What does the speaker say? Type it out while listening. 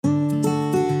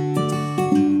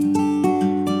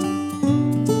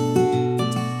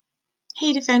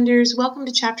Defenders, welcome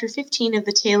to Chapter 15 of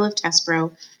The Tale of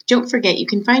Despereaux. Don't forget, you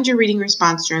can find your reading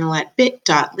response journal at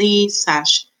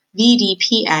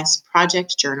bit.ly/VDPS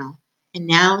Project Journal. And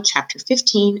now, Chapter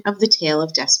 15 of The Tale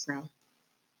of Despereaux.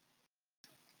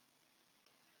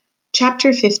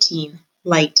 Chapter 15,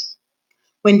 Light.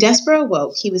 When Despereaux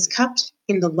awoke, he was cupped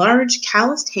in the large,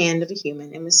 calloused hand of a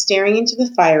human and was staring into the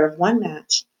fire of one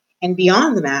match, and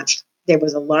beyond the match there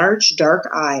was a large, dark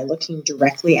eye looking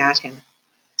directly at him.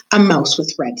 "A mouse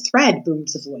with red thread," boomed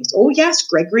the voice. "Oh yes,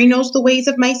 Gregory knows the ways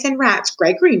of mice and rats.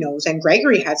 Gregory knows, and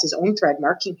Gregory has his own thread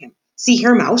marking him. See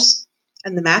here, mouse."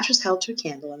 And the match was held to a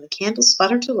candle, and the candle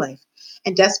sputtered to life,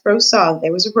 and Despereaux saw that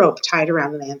there was a rope tied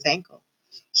around the man's ankle.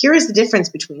 "Here is the difference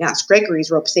between us. Gregory's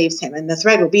rope saves him, and the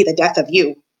thread will be the death of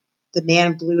you." The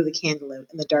man blew the candle out,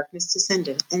 and the darkness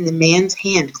descended, and the man's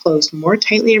hand closed more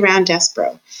tightly around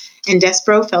Despereaux, and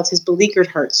Despereaux felt his beleaguered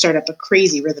heart start up a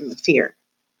crazy rhythm of fear.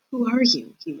 "Who are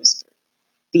you?" he whispered.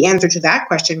 "The answer to that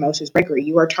question, Mouse, is Gregory.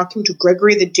 You are talking to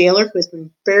Gregory the jailer, who has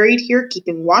been buried here,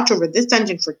 keeping watch over this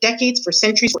dungeon for decades, for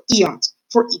centuries, for eons,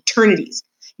 for eternities.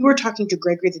 You are talking to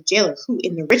Gregory the jailer, who,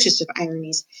 in the richest of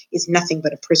ironies, is nothing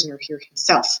but a prisoner here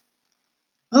himself."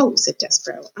 "Oh," said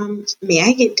Despereaux. May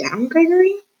I get down,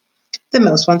 Gregory?" "The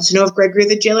mouse wants to know if Gregory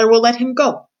the jailer will let him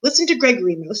go. Listen to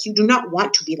Gregory, Mouse. You do not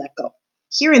want to be let go.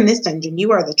 Here in this dungeon,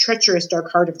 you are the treacherous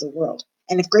dark heart of the world.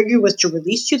 And if Gregory was to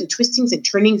release you, the twistings and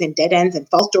turnings and dead ends and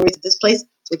false stories of this place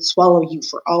would swallow you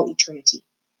for all eternity.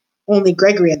 Only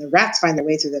Gregory and the rats find their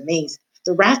way through the maze.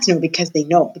 The rats know because they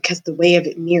know, because the way of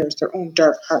it mirrors their own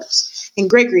dark hearts. And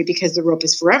Gregory because the rope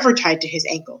is forever tied to his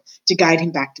ankle to guide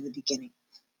him back to the beginning.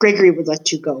 Gregory would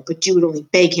let you go, but you would only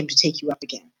beg him to take you up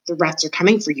again. The rats are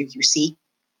coming for you, you see."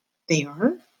 "They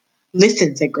are?"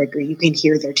 "Listen," said Gregory. "You can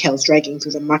hear their tails dragging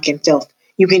through the muck and filth.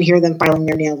 You can hear them filing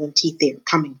their nails and teeth. They are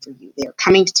coming for you. They are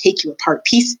coming to take you apart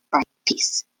piece by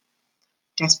piece."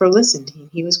 Despereaux listened, and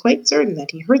he was quite certain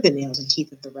that he heard the nails and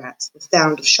teeth of the rats, the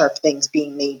sound of sharp things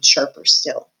being made sharper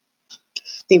still.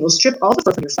 "They will strip all the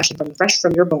fur from your flesh and from the flesh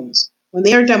from your bones. When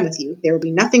they are done with you, there will be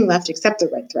nothing left except the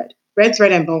red thread. Red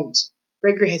thread and bones.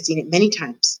 Gregory has seen it many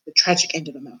times, the tragic end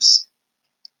of a mouse."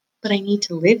 "But I need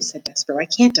to live," said Despereaux. "I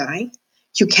can't die."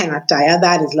 "You cannot die. Ah,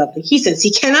 that is lovely. He says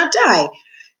he cannot die."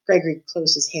 Gregory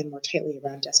closed his hand more tightly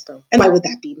around Despereaux. "And why would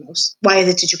that be, Mouse? Why is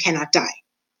it that you cannot die?"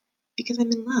 "Because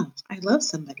I'm in love. I love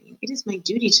somebody, and it is my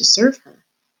duty to serve her."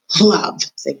 "Love,"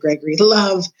 said Gregory.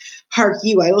 "Love. Hark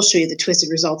you, I will show you the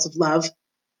twisted results of love."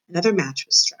 Another match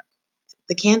was struck.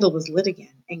 The candle was lit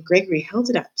again, and Gregory held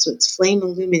it up so its flame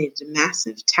illuminated a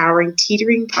massive, towering,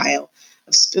 teetering pile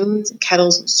of spoons and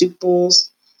kettles and soup bowls.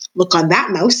 "Look on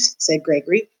that, Mouse," said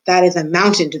Gregory. "That is a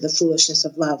mountain to the foolishness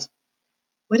of love."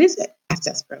 "What is it?" asked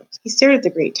Despereaux. He stared at the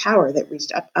great tower that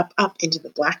reached up, up, up into the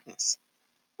blackness.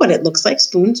 "What it looks like,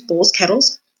 spoons, bowls,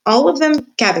 kettles, all of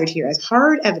them gathered here as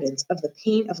hard evidence of the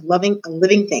pain of loving a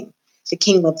living thing. The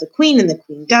king loved the queen, and the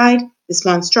queen died. This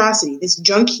monstrosity, this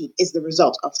junk heap, is the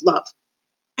result of love."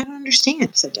 "I don't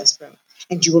understand," said Despereaux.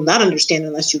 "And you will not understand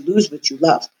unless you lose what you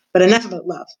love. But enough about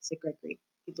love," said Gregory.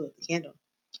 He blew out the candle.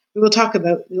 We will talk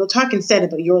instead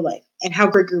about your life, and how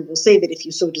Gregory will save it if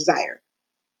you so desire."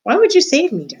 "Why would you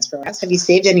save me?" Despereaux asked. "Have you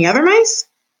saved any other mice?"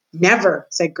 "Never,"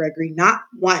 said Gregory. "Not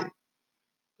one."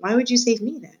 "Why would you save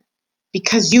me, then?"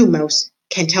 "Because you, Mouse,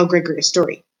 can tell Gregory a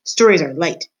story. Stories are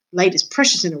light. Light is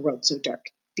precious in a world so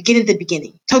dark. Begin at the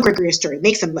beginning. Tell Gregory a story.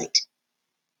 Make some light."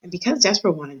 And because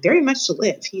Despereaux wanted very much to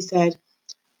live, he said,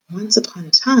 "Once upon a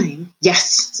time—"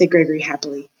 "Yes," said Gregory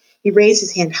happily. He raised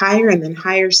his hand higher and then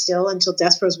higher still until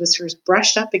Despereaux's whiskers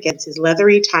brushed up against his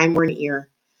leathery, time-worn ear.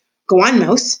 "Go on,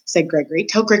 Mouse," said Gregory.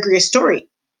 "Tell Gregory a story."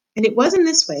 And it was in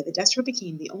this way that Despereaux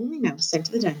became the only mouse sent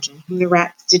to the dungeon whom the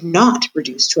rats did not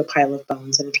reduce to a pile of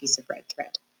bones and a piece of red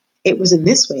thread. It was in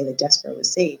this way that Despereaux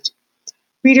was saved.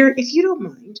 Reader, if you don't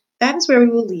mind, that is where we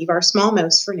will leave our small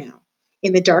mouse for now,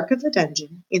 in the dark of the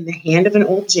dungeon, in the hand of an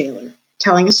old jailer,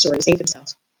 telling a story to save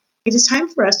himself. It is time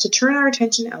for us to turn our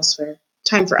attention elsewhere,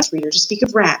 time for us, reader, to speak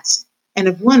of rats, and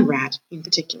of one rat in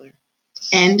particular.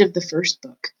 End of the first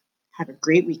book. Have a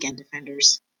great weekend,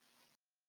 Defenders.